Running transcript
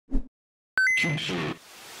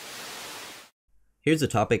Here's a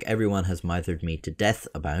topic everyone has mithered me to death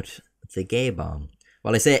about, the gay bomb.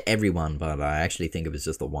 Well, I say everyone, but I actually think it was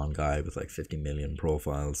just the one guy with like 50 million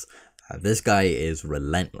profiles. This guy is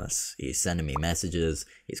relentless. He's sending me messages,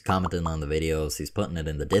 he's commenting on the videos, he's putting it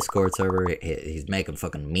in the Discord server, he's making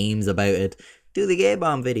fucking memes about it. Do the gay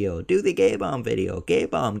bomb video, do the gay bomb video, gay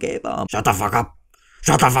bomb, gay bomb. Shut the fuck up!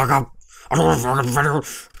 Shut the fuck up! I don't want a fucking video!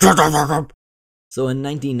 Shut the fuck up! So in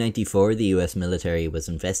 1994, the US military was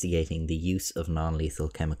investigating the use of non-lethal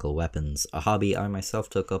chemical weapons, a hobby I myself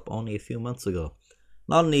took up only a few months ago.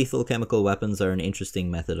 Non-lethal chemical weapons are an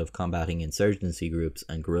interesting method of combating insurgency groups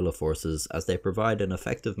and guerrilla forces, as they provide an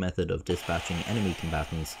effective method of dispatching enemy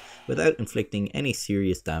combatants without inflicting any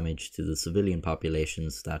serious damage to the civilian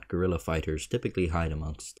populations that guerrilla fighters typically hide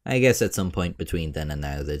amongst. I guess at some point between then and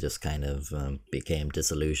now they just kind of became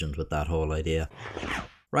disillusioned with that whole idea.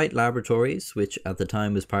 Wright Laboratories, which at the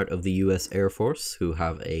time was part of the US Air Force, who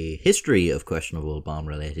have a history of questionable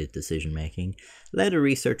bomb-related decision-making, led a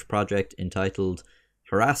research project entitled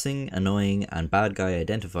Harassing, Annoying, and Bad Guy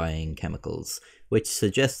Identifying Chemicals, which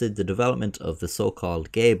suggested the development of the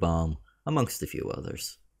so-called gay bomb, amongst a few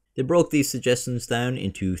others. They broke these suggestions down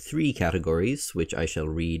into 3 categories, which I shall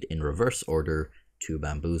read in reverse order to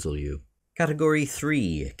bamboozle you. Category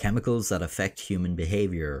 3, chemicals that affect human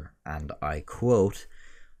behavior, and I quote,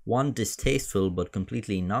 "One distasteful but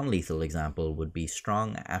completely non-lethal example would be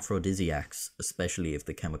strong aphrodisiacs, especially if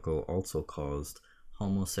the chemical also caused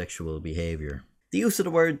homosexual behavior." The use of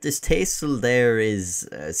the word distasteful there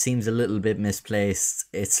seems a little bit misplaced.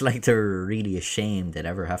 It's like they're really ashamed they'd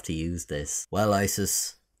ever have to use this. "Well,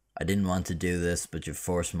 ISIS, I didn't want to do this, but you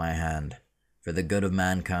forced my hand. For the good of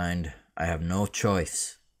mankind, I have no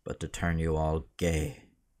choice but to turn you all gay.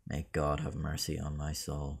 May God have mercy on my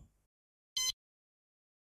soul."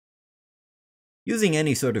 Using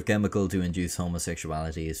any sort of chemical to induce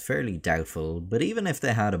homosexuality is fairly doubtful, but even if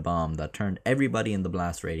they had a bomb that turned everybody in the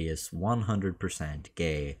blast radius 100%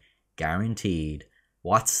 gay, guaranteed,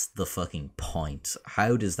 what's the fucking point?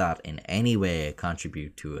 How does that in any way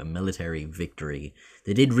contribute to a military victory?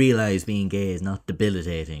 They did realize being gay is not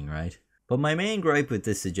debilitating, right? But my main gripe with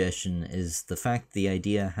this suggestion is the fact the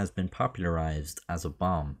idea has been popularized as a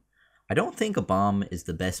bomb. I don't think a bomb is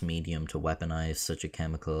the best medium to weaponize such a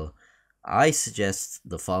chemical. I suggest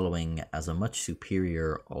the following as a much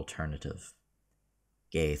superior alternative.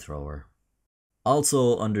 Gay thrower.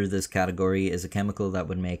 Also under this category is a chemical that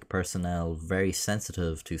would make personnel very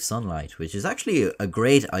sensitive to sunlight, which is actually a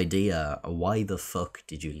great idea. Why the fuck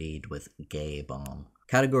did you lead with gay bomb?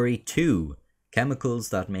 Category 2.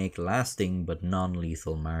 Chemicals that make lasting but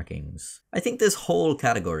non-lethal markings. I think this whole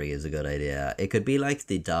category is a good idea. It could be like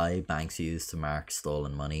the dye banks use to mark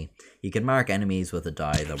stolen money. You could mark enemies with a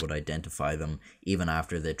dye that would identify them even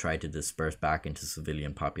after they tried to disperse back into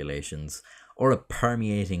civilian populations, or a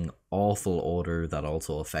permeating awful odor that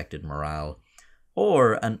also affected morale,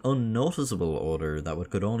 or an unnoticeable odor that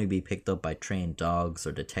could only be picked up by trained dogs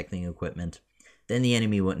or detecting equipment. Then the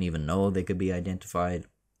enemy wouldn't even know they could be identified.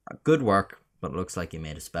 Good work. But it looks like you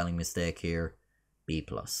made a spelling mistake here. B+.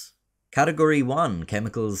 Category 1.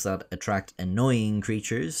 Chemicals that attract annoying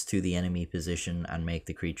creatures to the enemy position and make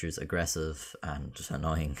the creatures aggressive and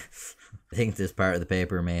annoying. I think this part of the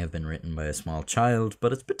paper may have been written by a small child,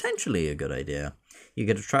 but it's potentially a good idea. You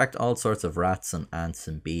could attract all sorts of rats and ants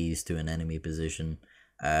and bees to an enemy position.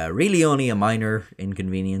 Really only a minor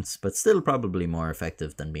inconvenience, but still probably more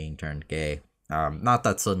effective than being turned gay. Not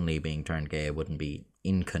that suddenly being turned gay wouldn't be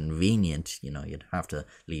inconvenient, you know, you'd have to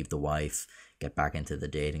leave the wife, get back into the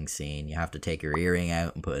dating scene, you have to take your earring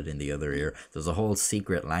out and put it in the other ear, there's a whole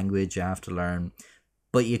secret language you have to learn,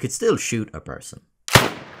 but you could still shoot a person.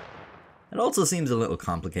 It also seems a little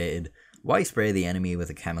complicated. Why spray the enemy with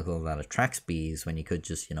a chemical that attracts bees when you could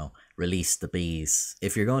just, you know, release the bees?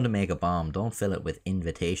 If you're going to make a bomb, don't fill it with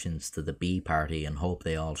invitations to the bee party and hope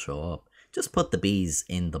they all show up. Just put the bees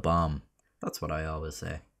in the bomb. That's what I always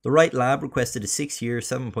say. The Wright Lab requested a 6-year,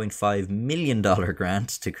 $7.5 million grant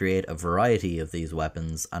to create a variety of these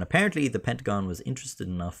weapons, and apparently the Pentagon was interested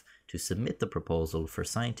enough to submit the proposal for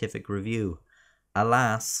scientific review.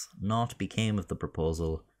 Alas, naught became of the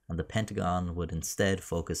proposal, and the Pentagon would instead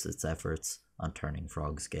focus its efforts on turning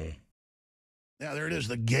frogs gay. Yeah, there it is,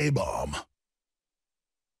 the gay bomb.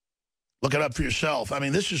 Look it up for yourself. I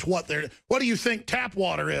mean, this is what they're... What do you think tap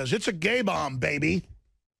water is? It's a gay bomb, baby.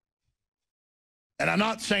 And I'm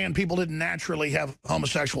not saying people didn't naturally have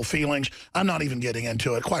homosexual feelings. I'm not even getting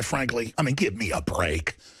into it, quite frankly. I mean, give me a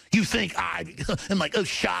break. You think I am like, oh,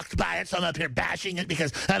 shocked by it, so I'm up here bashing it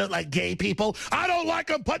because I don't like gay people? I don't like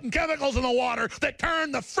them putting chemicals in the water that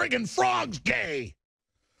turn the friggin' frogs gay.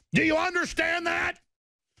 Do you understand that?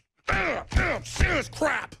 Serious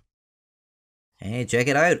crap. Hey, check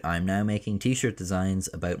it out. I'm now making t-shirt designs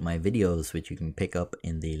about my videos, which you can pick up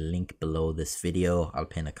in the link below this video. I'll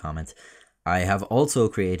pin a comment. I have also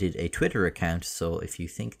created a Twitter account, so if you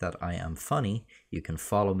think that I am funny, you can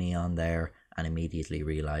follow me on there and immediately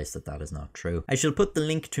realize that that is not true. I shall put the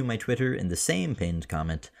link to my Twitter in the same pinned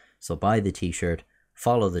comment, so buy the t-shirt,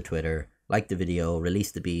 follow the Twitter, like the video,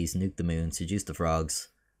 release the bees, nuke the moon, seduce the frogs,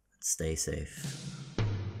 and stay safe.